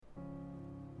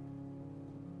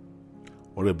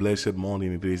What a blessed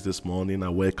morning it is this morning. I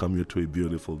welcome you to a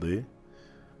beautiful day,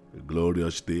 a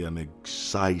glorious day, an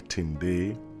exciting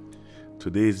day.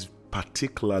 Today is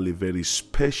particularly very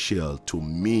special to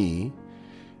me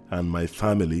and my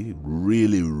family.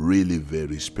 Really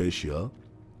very special.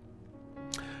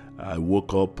 I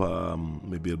woke up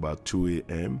maybe about 2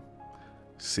 a.m.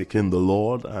 seeking the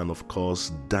Lord and of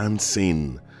course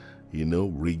dancing,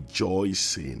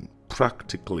 rejoicing,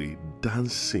 practically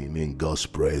dancing in God's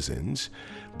presence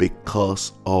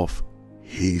because of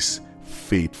His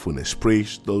faithfulness.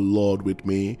 Praise the Lord with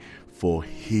me, for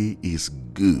He is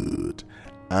good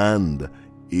and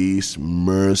His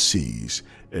mercies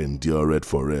endureth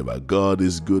forever. God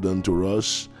is good unto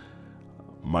us.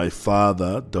 My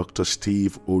father, Dr.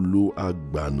 Steve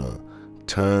Olu-Agbana,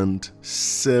 turned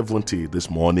 70 this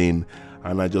morning,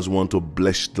 and I just want to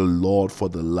bless the Lord for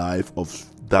the life of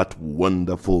that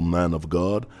wonderful man of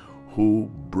God who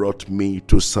brought me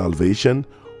to salvation,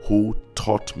 who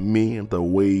taught me the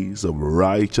ways of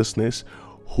righteousness,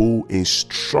 who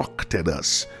instructed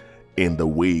us in the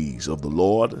ways of the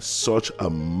Lord. Such a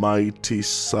mighty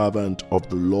servant of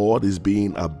the Lord is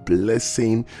being a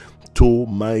blessing to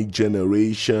my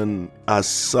generation. I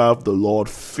served the Lord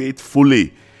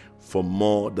faithfully for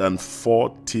more than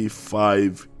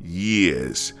 45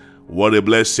 years. What a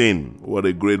blessing, what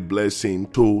a great blessing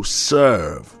to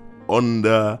serve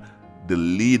under the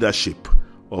leadership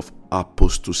of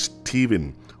Apostle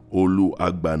Stephen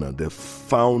Olu-Agbana, the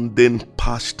founding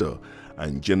pastor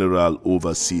and general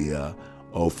overseer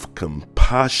of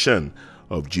Compassion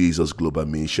of Jesus Global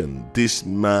Mission. This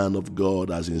man of God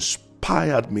has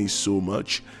inspired me so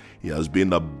much. He has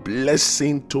been a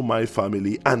blessing to my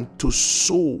family and to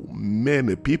so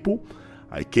many people.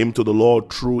 I came to the Lord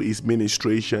through his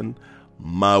ministration.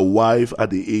 My wife, at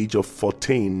the age of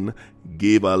 14,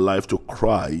 gave her life to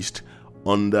Christ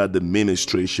under the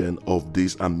ministration of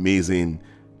this amazing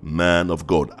man of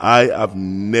God. I have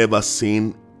never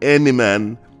seen any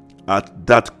man at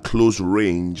that close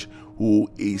range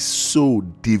who is so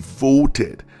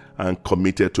devoted and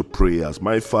committed to prayers.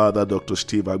 My father, Dr.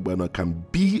 Steve Agbana, can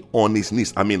be on his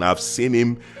knees. I've seen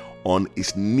him on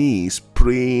his knees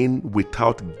praying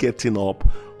without getting up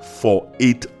for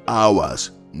 8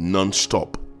 hours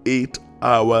non-stop. 8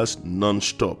 hours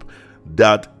non-stop.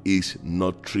 That is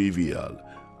not trivial.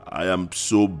 I am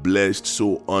so blessed,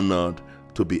 so honored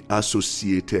to be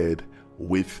associated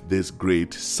with this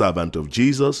great servant of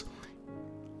Jesus.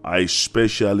 I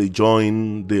especially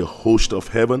join the host of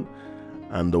heaven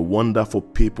and the wonderful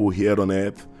people here on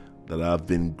earth that have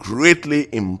been greatly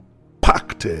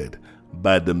impacted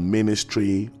by the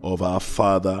ministry of our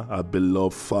Father, our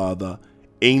beloved Father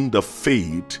in the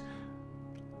faith,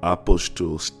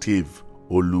 Apostle Steve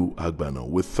Olu-Agbana.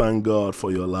 We thank God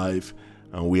for your life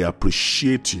and we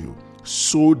appreciate you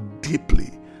so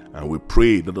deeply, and we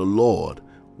pray that the Lord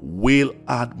will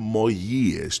add more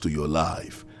years to your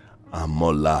life and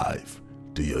more life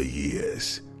to your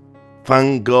years.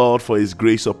 Thank God for His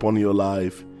grace upon your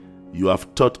life. You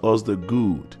have taught us the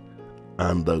good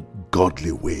and the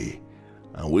godly way.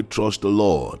 And we trust the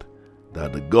Lord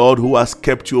that the God who has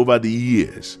kept you over the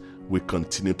years will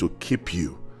continue to keep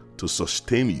you, to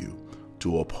sustain you,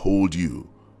 to uphold you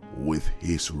with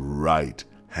His right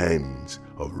hands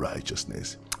of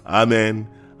righteousness. Amen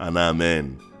and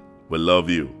amen. We love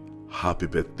you. Happy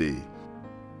birthday.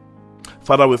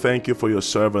 Father, we thank you for your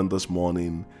servant this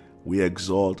morning. We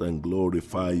exalt and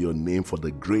glorify your name for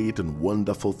the great and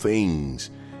wonderful things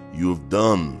you've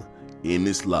done in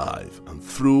his life and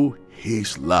through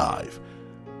his life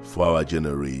for our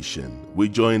generation. We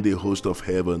join the host of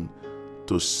heaven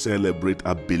to celebrate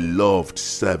a beloved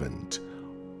servant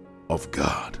of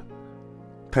God.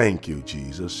 Thank you,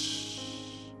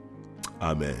 Jesus.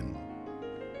 Amen.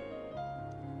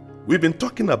 We've been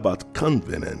talking about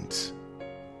covenant,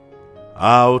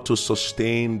 how to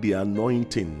sustain the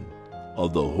anointing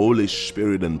of the Holy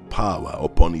Spirit and power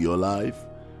upon your life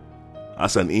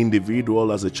as an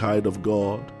individual, as a child of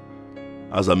God,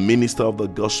 as a minister of the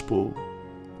gospel.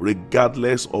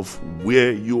 Regardless of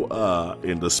where you are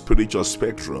in the spiritual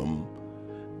spectrum,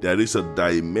 there is a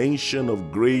dimension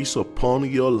of grace upon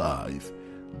your life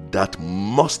that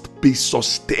must be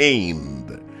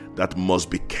sustained, that must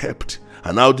be kept.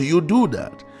 And how do you do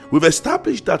that? We've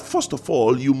established that, first of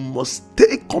all, you must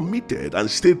stay committed and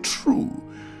stay true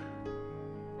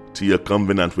to your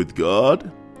covenant with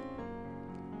God.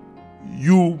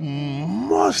 You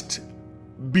must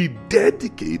be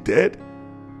dedicated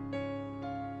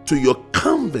to your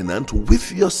covenant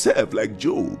with yourself. Like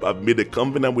Job, I've made a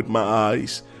covenant with my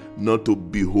eyes not to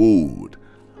behold.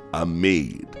 I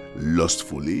made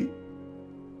lustfully.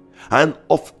 And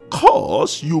of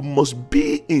course, you must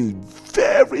be in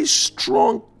very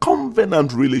strong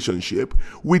covenant relationship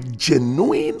with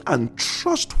genuine and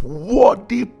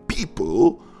trustworthy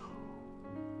people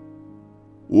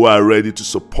who are ready to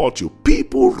support you.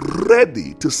 People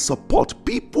ready to support,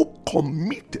 people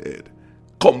committed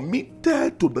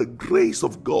to the grace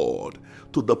of God,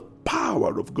 to the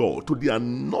power of God, to the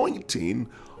anointing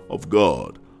of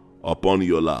God upon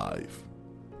your life.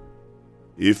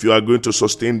 If you are going to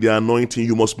sustain the anointing,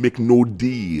 you must make no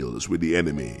deals with the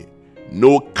enemy,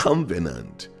 no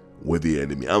covenant with the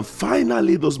enemy. And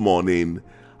finally, this morning,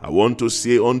 I want to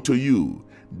say unto you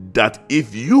that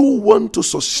if you want to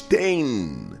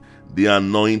sustain the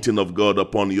anointing of God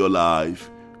upon your life,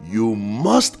 you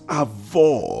must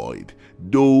avoid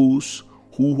those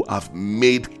who have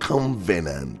made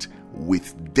covenant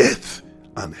with death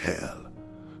and hell.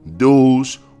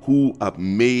 Those who have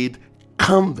made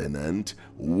covenant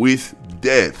with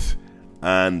death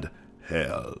and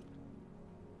hell.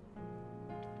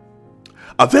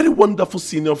 A very wonderful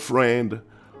senior friend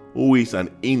who is an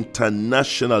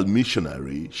international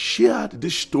missionary shared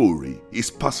this story, his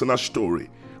personal story,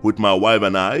 with my wife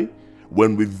and I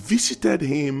when we visited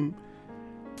him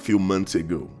a few months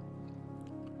ago.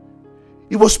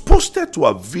 He was posted to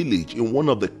a village in one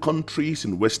of the countries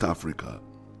in West Africa.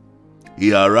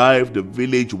 He arrived at the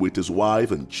village with his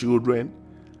wife and children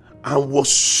and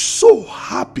was so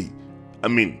happy,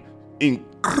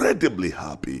 incredibly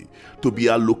happy, to be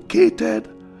allocated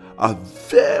a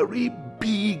very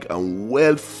big and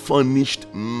well-furnished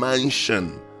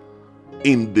mansion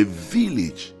in the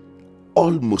village,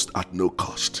 almost at no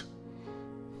cost.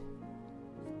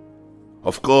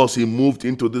 Of course, he moved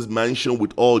into this mansion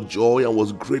with all joy and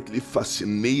was greatly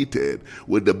fascinated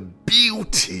with the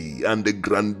beauty and the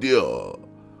grandeur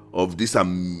of this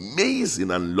amazing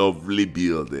and lovely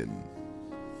building.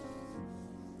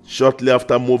 Shortly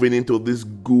after moving into this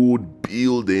good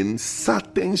building,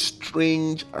 certain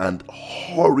strange and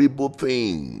horrible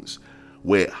things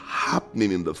were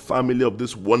happening in the family of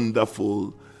this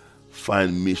wonderful,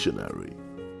 fine missionary.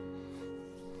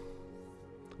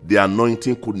 The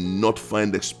anointing could not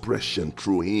find expression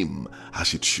through him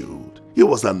as it should. He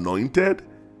was anointed,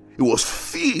 he was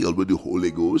filled with the Holy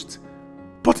Ghost,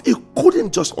 but he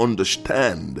couldn't just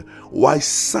understand why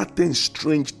certain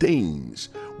strange things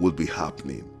would be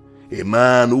happening. A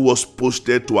man who was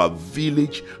posted to a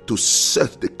village to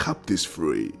set the captives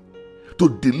free,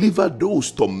 to deliver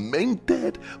those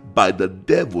tormented by the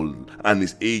devil and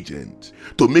his agents,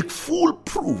 to make full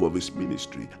proof of his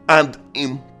ministry and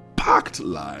impact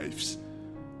lives,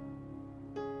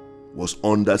 was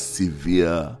under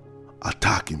severe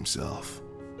attack himself.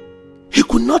 He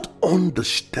could not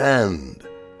understand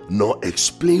nor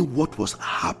explain what was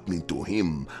happening to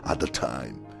him at the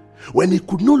time. When he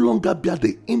could no longer bear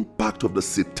the impact of the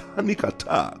satanic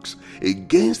attacks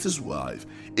against his wife,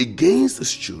 against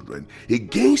his children,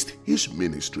 against his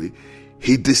ministry,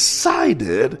 he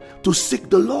decided to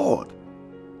seek the Lord.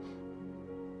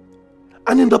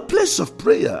 And in the place of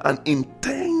prayer and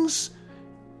intense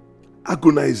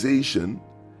agonization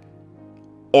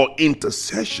or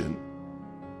intercession,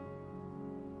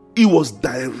 he was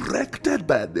directed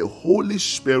by the Holy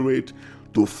Spirit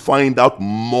to find out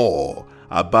more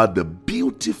about the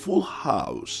beautiful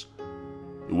house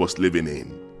he was living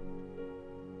in.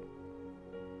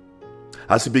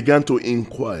 As he began to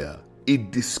inquire, he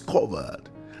discovered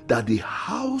that the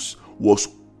house was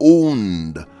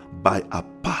owned by a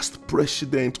past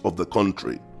president of the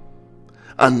country.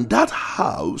 And that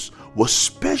house was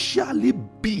specially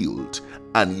built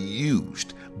and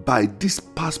used by this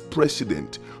past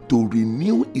president to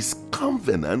renew his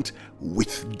covenant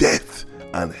with death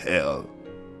and hell.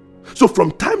 So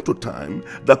from time to time,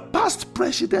 the past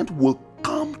president will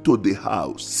come to the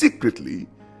house secretly,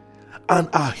 and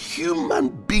a human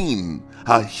being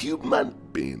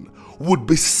would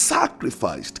be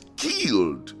sacrificed,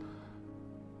 killed.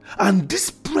 And this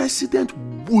president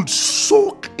would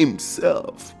soak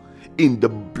himself in the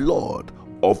blood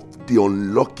of the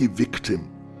unlucky victim.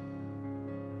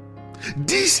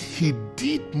 This he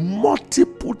did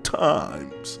multiple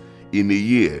times in a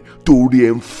year to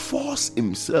reinforce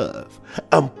himself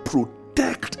and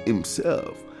protect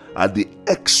himself at the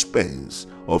expense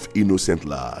of innocent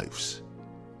lives.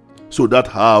 So that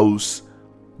house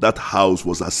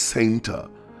was a center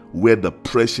where the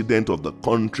president of the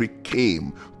country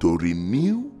came to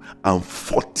renew and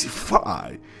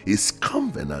fortify his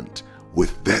covenant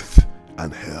with death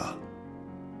and hell.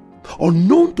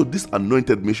 Unknown to this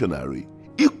anointed missionary,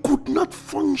 he could not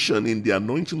function in the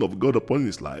anointing of God upon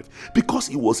his life because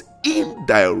he was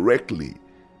indirectly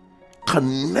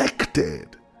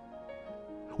connected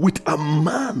with a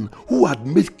man who had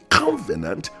made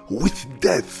covenant with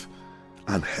death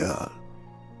and hell.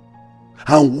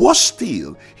 And worse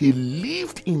still, he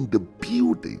lived in the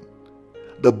building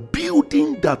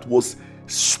that was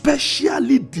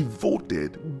specially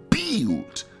devoted,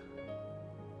 built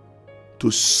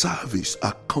to service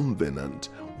a covenant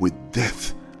with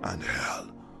death and hell.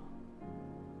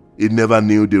 He never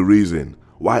knew the reason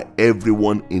why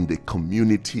everyone in the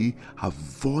community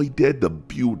avoided the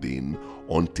building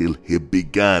until he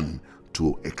began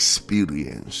to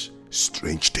experience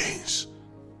strange things.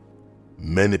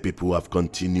 Many people have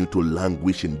continued to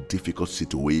languish in difficult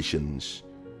situations,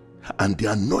 and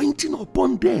the anointing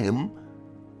upon them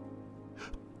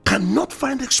cannot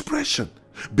find expression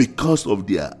because of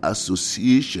their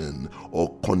association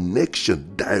or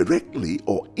connection, directly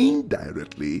or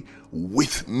indirectly,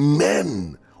 with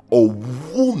men or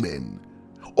women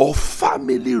or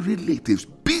family relatives,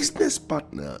 business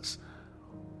partners,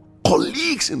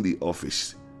 colleagues in the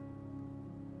office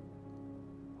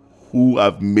who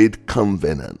have made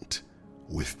covenant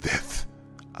with death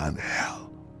and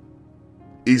hell.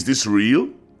 Is this real?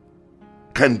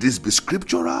 Can this be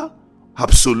scriptural?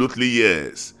 Absolutely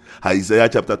yes. Isaiah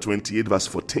chapter 28 verse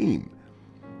 14.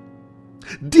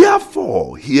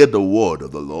 Therefore, hear the word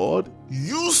of the Lord,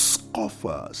 you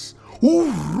scoffers who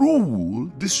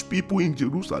rule these people in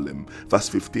Jerusalem. Verse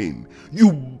 15.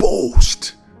 You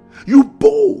boast.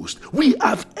 We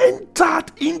have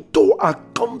entered into a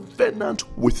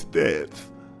covenant with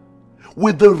death.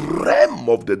 With the realm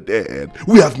of the dead,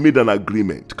 we have made an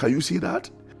agreement. Can you see that?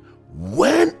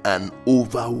 When an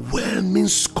overwhelming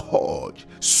scourge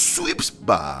sweeps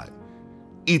by,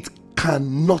 it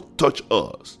cannot touch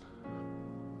us.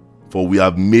 For we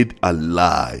have made a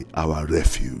lie our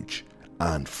refuge,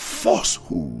 and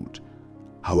falsehood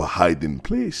our hiding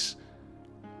place.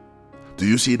 Do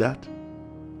you see that?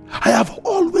 I have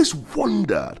always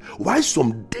wondered why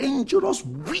some dangerous,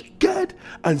 wicked,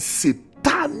 and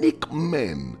satanic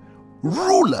men,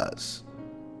 rulers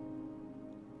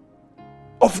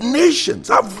of nations,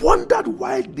 I've wondered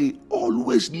why they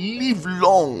always live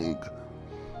long,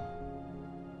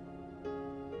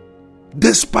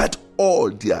 despite all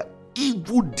their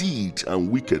evil deeds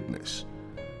and wickedness.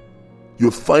 You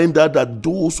find out that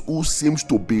those who seem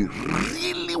to be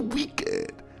really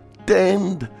wicked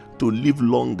tend to live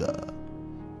longer.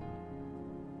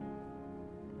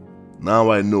 Now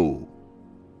I know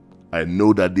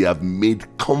that they have made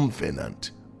covenant.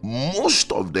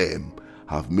 Most of them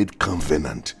have made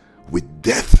covenant with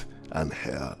death and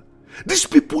hell. These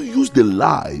people use the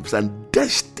lives and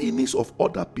destinies of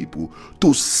other people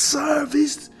to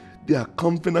service their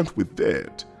covenant with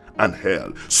death and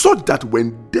hell, so that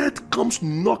when death comes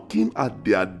knocking at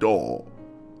their door,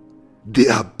 they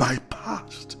are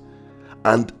bypassed,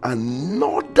 and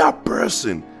another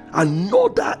person,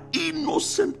 another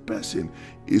innocent person,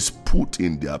 is put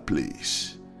in their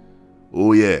place.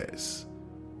 Oh yes,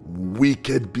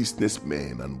 wicked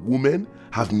businessmen and women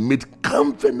have made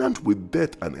covenant with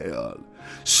death and hell.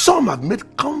 Some have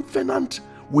made covenant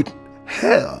with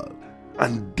hell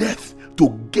and death to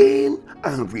gain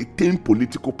and retain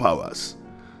political powers.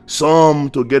 Some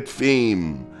to get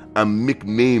fame and make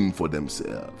name for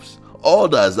themselves.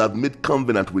 Others have made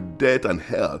covenant with death and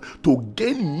hell to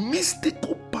gain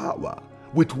mystical power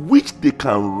with which they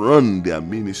can run their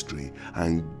ministry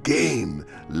and gain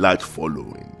large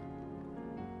following.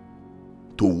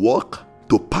 To work,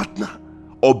 to partner,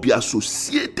 or be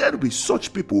associated with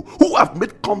such people who have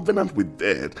made covenant with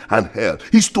death and hell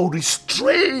is to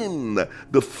restrain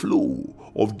the flow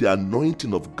of the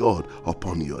anointing of God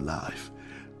upon your life.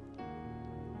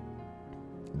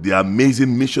 The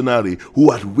amazing missionary who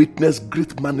had witnessed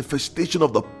great manifestation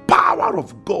of the power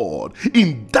of God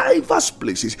in diverse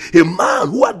places, a man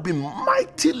who had been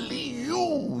mightily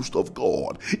used of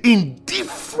God in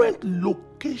different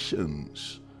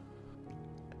locations,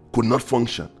 could not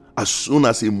function as soon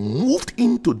as he moved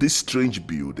into this strange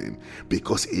building,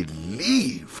 because he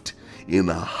lived in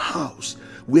a house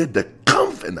where the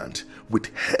covenant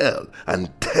with hell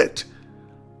and death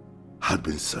had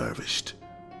been serviced.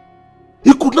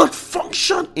 He could not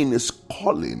function in his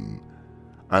calling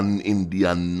and in the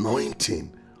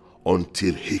anointing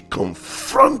until he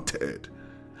confronted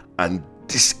and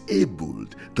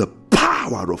disabled the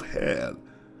power of hell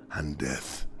and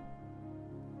death.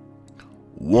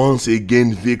 Once he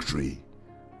gained victory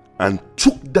and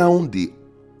took down the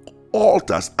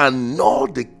altars and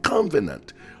gnawed the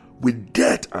covenant with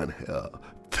death and hell,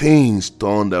 things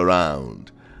turned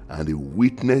around, and he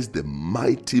witnessed the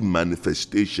mighty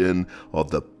manifestation of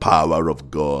the power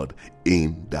of God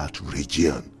in that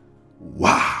region.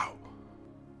 Wow!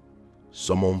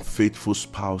 Some unfaithful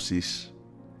spouses,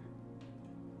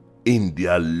 in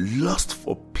their lust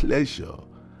for pleasure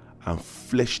and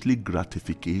fleshly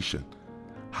gratification,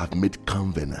 have made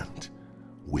covenant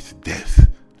with death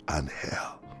and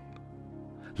hell.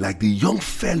 Like the young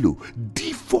fellow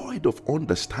devoid of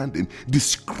understanding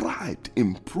described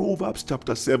in Proverbs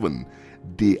chapter 7,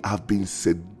 they have been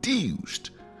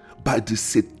seduced by the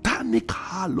satanic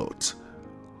harlot,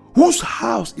 whose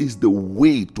house is the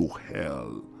way to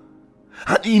hell.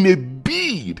 And in a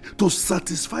bid to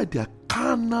satisfy their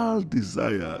carnal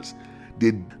desires,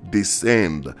 they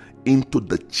descend into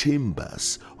the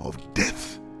chambers of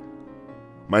death.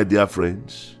 My dear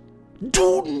friends,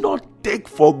 do not take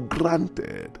for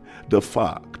granted the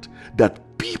fact that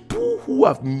people who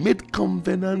have made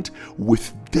covenant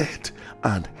with death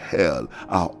and hell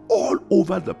are all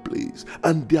over the place,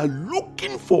 and they are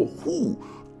looking for who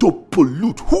to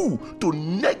pollute, who to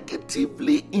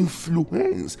negatively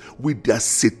influence with their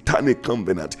satanic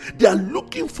covenant. They are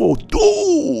looking for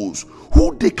those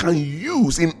who they can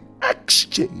use in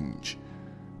exchange.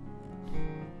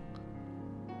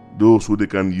 Those who they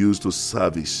can use to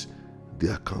service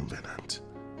their covenant.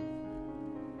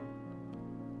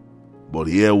 But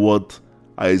hear what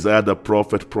Isaiah the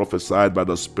prophet prophesied by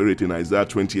the Spirit in Isaiah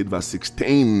 28 verse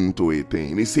 16 to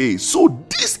 18. He says, so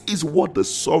this is what the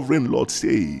sovereign Lord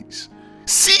says.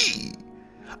 See,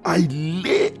 I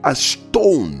lay a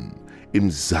stone in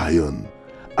Zion,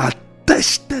 a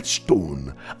tested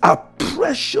stone, a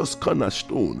precious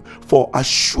cornerstone for a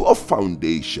sure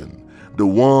foundation. The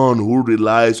one who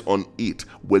relies on it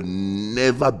will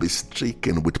never be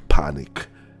stricken with panic.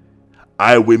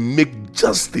 I will make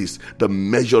justice the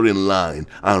measuring line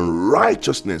and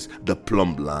righteousness the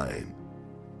plumb line.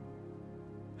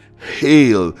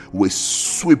 Hail will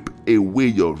sweep away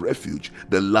your refuge,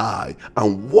 the lie,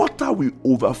 and water will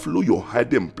overflow your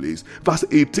hiding place. Verse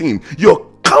 18, your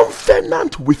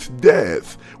covenant with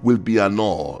death will be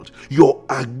annulled. Your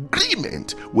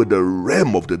agreement with the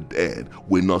realm of the dead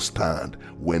will not stand.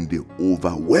 When the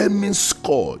overwhelming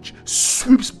scourge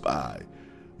sweeps by,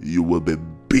 you will be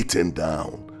beaten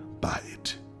down by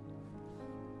it.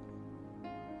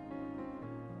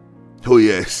 Oh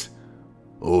yes,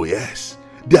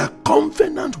 their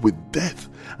covenant with death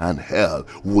and hell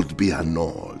would be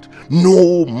annulled.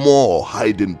 No more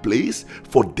hiding place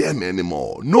for them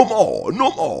anymore. No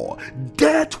more.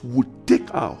 Death would take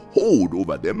a hold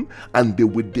over them, and they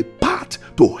would depart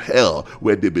to hell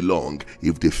where they belong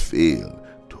if they fail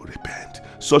to repent.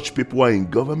 Such people are in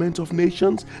government of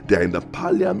nations, they are in the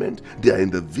parliament, they are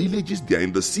in the villages, they are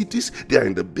in the cities, they are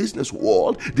in the business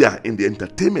world, they are in the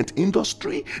entertainment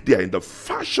industry, they are in the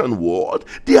fashion world,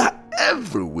 they are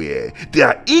everywhere. They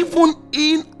are even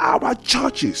in our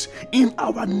churches, in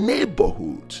our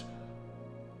neighborhood.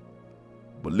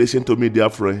 But listen to me,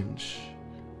 dear friends.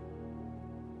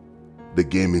 The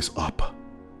game is up.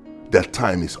 Their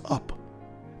time is up.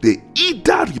 They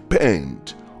either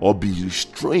repent or be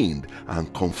restrained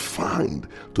and confined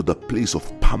to the place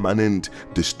of permanent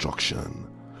destruction.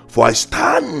 For I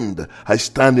stand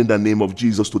in the name of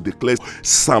Jesus to declare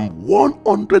Psalm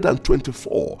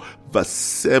 124 verse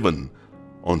 7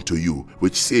 unto you,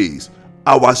 which says,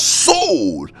 our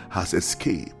soul has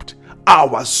escaped.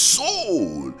 Our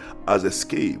soul has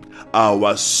escaped.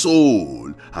 Our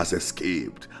soul has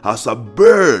escaped as a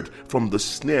bird from the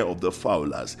snare of the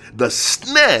fowlers. The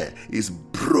snare is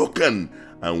broken,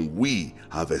 and we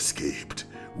have escaped.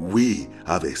 We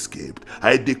have escaped.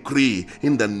 I decree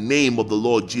in the name of the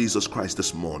Lord Jesus Christ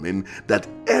this morning that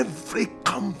every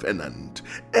covenant,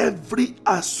 every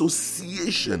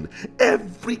association,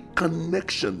 every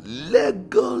connection,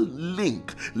 legal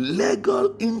link,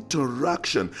 legal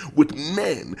interaction with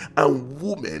men and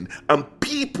women and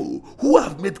people who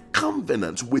have made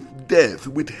covenants with death,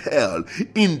 with hell,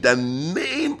 in the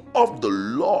name of the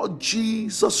Lord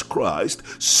Jesus Christ,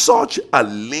 such a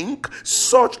link,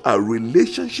 such a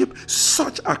relationship,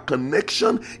 such a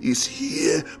connection is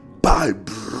hereby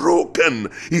broken,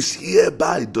 is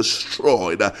hereby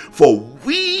destroyed. For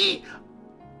we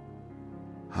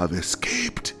have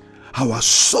escaped. Our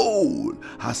soul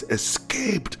has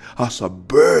escaped as a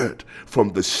bird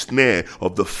from the snare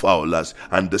of the fowlers,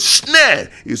 and the snare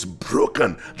is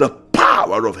broken. The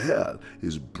power of hell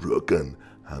is broken,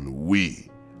 and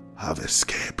we have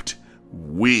escaped.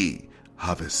 We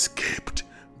have escaped.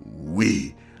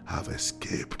 We have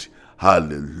escaped.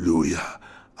 Hallelujah.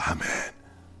 Amen.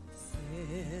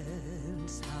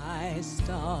 Since I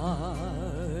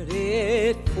started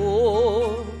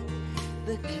for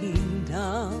the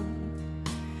kingdom,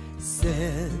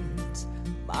 since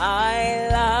my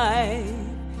life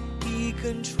He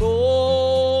controls,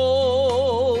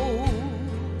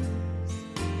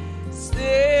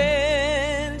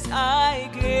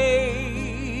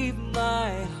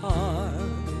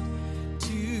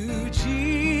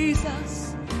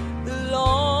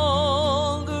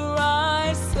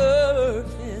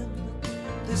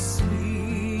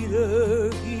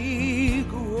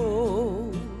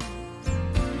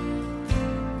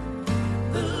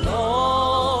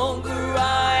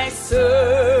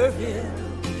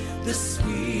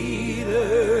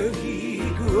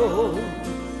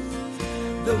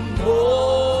 the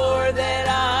more